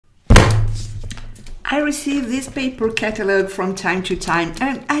I receive this paper catalog from time to time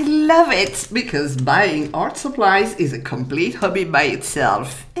and I love it because buying art supplies is a complete hobby by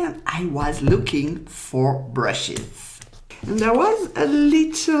itself, and I was looking for brushes. And there was a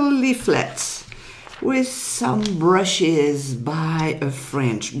little leaflet with some brushes by a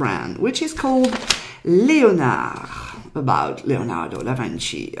French brand which is called Leonard, about Leonardo da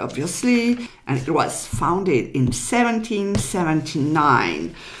Vinci, obviously, and it was founded in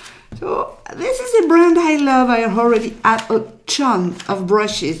 1779. So this is a brand I love. I already had a ton of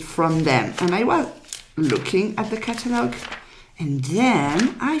brushes from them, and I was looking at the catalog, and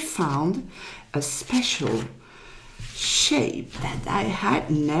then I found a special shape that I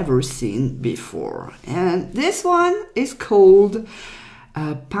had never seen before, and this one is called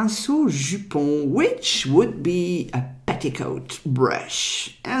a pinceau jupon, which would be a petticoat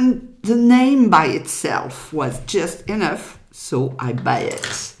brush, and the name by itself was just enough, so I buy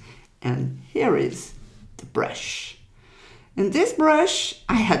it. And here is the brush. And this brush,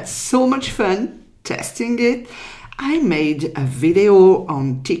 I had so much fun testing it. I made a video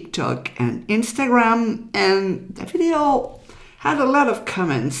on TikTok and Instagram, and the video had a lot of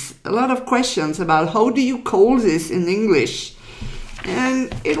comments, a lot of questions about how do you call this in English.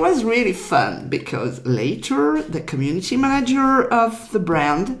 And it was really fun because later the community manager of the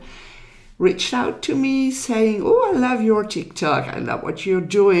brand reached out to me saying, "Oh, I love your TikTok, I love what you're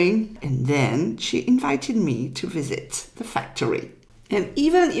doing." And then she invited me to visit the factory. And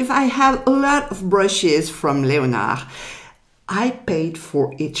even if I have a lot of brushes from Leonard, I paid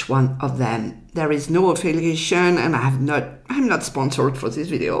for each one of them. There is no affiliation, and I'm not sponsored for this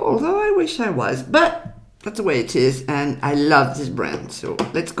video, although I wish I was, but that's the way it is, and I love this brand. So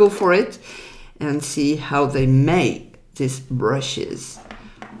let's go for it and see how they make these brushes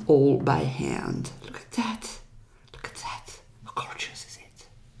all by hand. Look at that. Look at that. How gorgeous is it?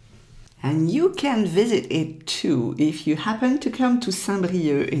 And you can visit it too if you happen to come to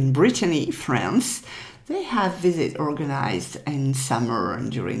Saint-Brieuc in Brittany, France. They have visits organized in summer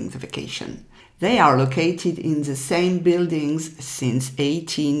and during the vacation. They are located in the same buildings since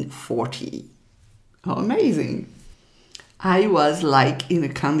 1840. Oh, amazing. I was like in a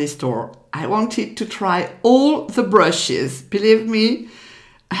candy store. I wanted to try all the brushes. Believe me,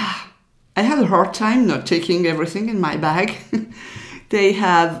 I had a hard time not taking everything in my bag. They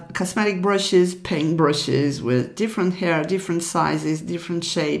have cosmetic brushes, paint brushes with different hair, different sizes, different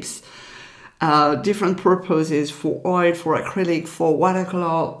shapes, different purposes for oil, for acrylic, for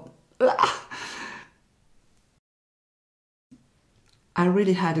watercolor. I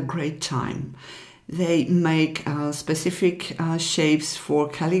really had a great time. They make specific shapes for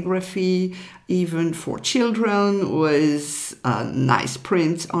calligraphy, even for children, with nice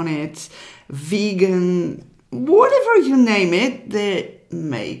prints on it, vegan, whatever you name it. They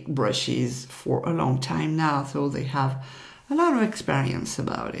make brushes for a long time now, so they have a lot of experience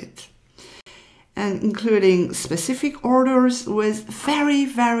about it. And including specific orders with very,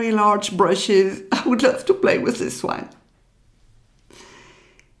 very large brushes. I would love to play with this one.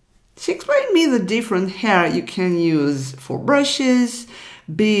 She explained me the different hair you can use for brushes,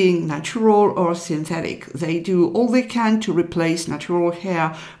 being natural or synthetic. They do all they can to replace natural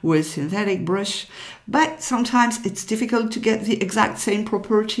hair with synthetic brush, but sometimes it's difficult to get the exact same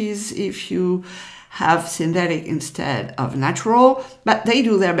properties if you have synthetic instead of natural, but they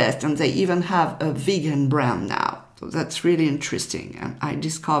do their best, and they even have a vegan brand now. So that's really interesting, and I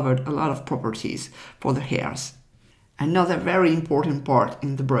discovered a lot of properties for the hairs. Another very important part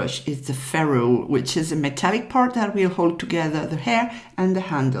in the brush is the ferrule, which is a metallic part that will hold together the hair and the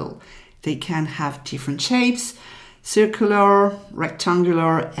handle. They can have different shapes, circular,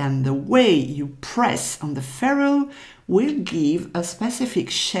 rectangular, and the way you press on the ferrule will give a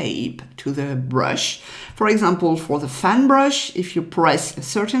specific shape to the brush. For example, for the fan brush, if you press a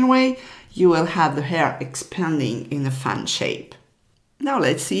certain way, you will have the hair expanding in a fan shape. Now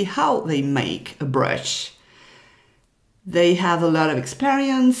let's see how they make a brush. They have a lot of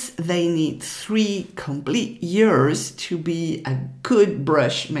experience. They need 3 complete years to be a good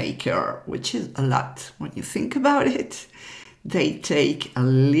brush maker, which is a lot when you think about it. They take a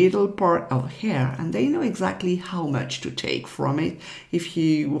little part of hair and they know exactly how much to take from it. If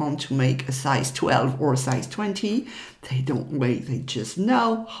you want to make a size 12 or a size 20, they don't wait, they just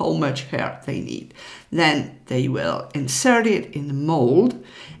know how much hair they need. Then they will insert it in the mold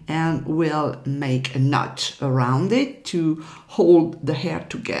and will make a knot around it to hold the hair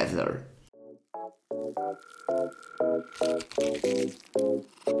together.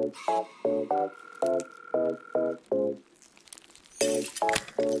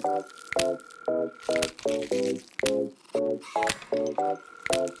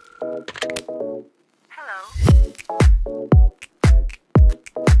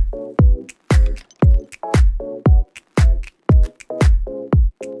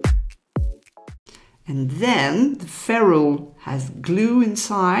 then the ferrule has glue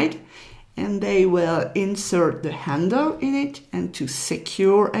inside, and they will insert the handle in it, and to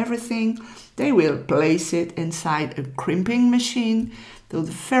secure everything, they will place it inside a crimping machine, so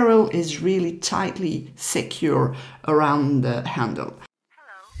the ferrule is really tightly secure around the handle.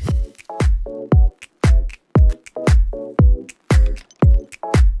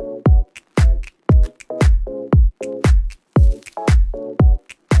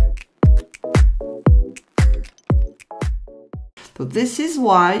 So this is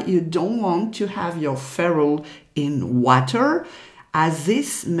why you don't want to have your ferrule in water, as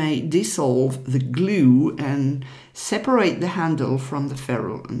this may dissolve the glue and separate the handle from the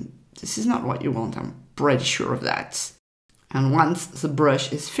ferrule. And this is not what you want, I'm pretty sure of that. And once the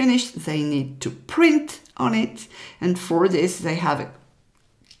brush is finished, they need to print on it. And for this, they have a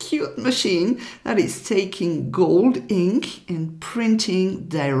cute machine that is taking gold ink and printing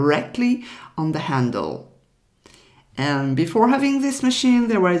directly on the handle. And before having this machine,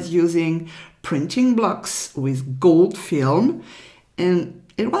 they were using printing blocks with gold film, and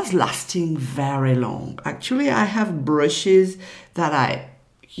it was lasting very long. Actually, I have brushes that I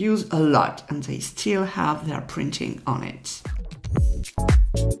use a lot and they still have their printing on it.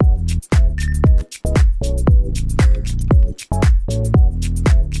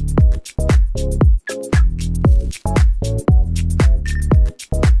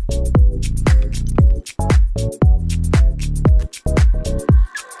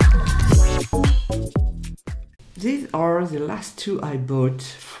 These are the last two I bought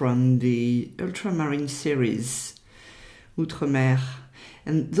from the Ultramarine series, Outre-mer,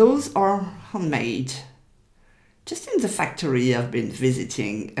 and those are handmade, just in the factory I've been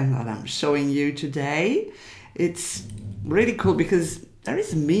visiting and that I'm showing you today. It's really cool because there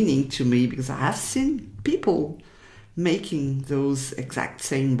is meaning to me, because I have seen people making those exact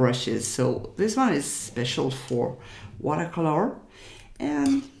same brushes. So this one is special for watercolor,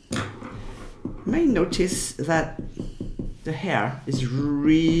 and you may notice that the hair is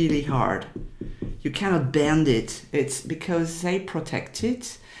really hard. You cannot bend it. It's because they protect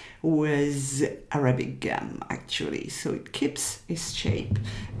it with Arabic gum, actually. So it keeps its shape.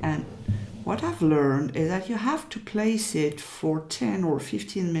 And what I've learned is that you have to place it for 10 or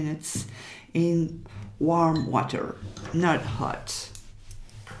 15 minutes in warm water, not hot.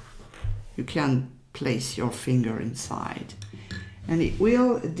 You can place your finger inside and it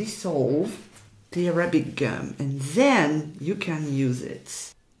will dissolve the Arabic gum, and then you can use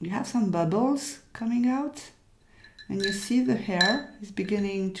it. You have some bubbles coming out, and you see the hair is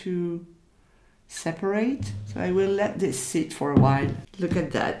beginning to separate. So I will let this sit for a while. Look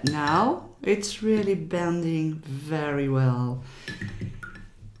at that. Now it's really bending very well.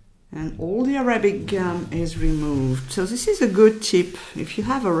 And all the Arabic gum is removed. So this is a good tip. If you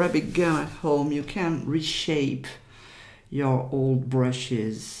have Arabic gum at home, you can reshape your old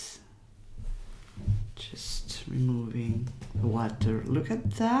brushes. Just removing the water. Look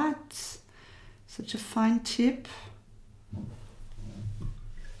at that. Such a fine tip.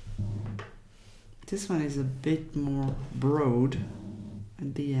 This one is a bit more broad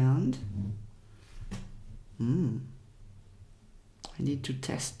at the end. I need to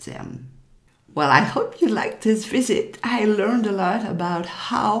test them. Well, I hope you liked this visit. I learned a lot about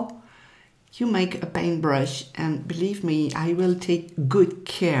how you make a paintbrush, and believe me, I will take good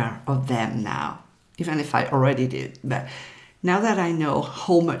care of them now, even if I already did. But now that I know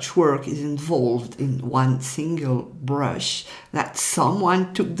how much work is involved in one single brush, that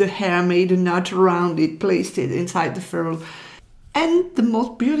someone took the hair, made a knot around it, placed it inside the ferrule, and the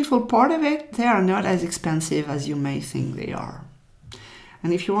most beautiful part of it, they are not as expensive as you may think they are.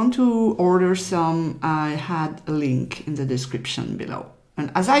 And if you want to order some, I had a link in the description below.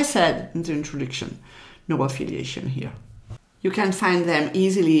 And as I said in the introduction, no affiliation here. You can find them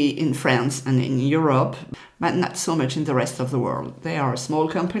easily in France and in Europe, but not so much in the rest of the world. They are a small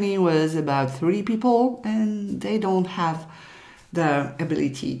company with about 30 people, and they don't have the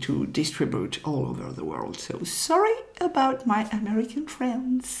ability to distribute all over the world. So sorry about my American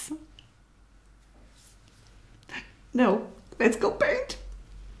friends. No, let's go paint.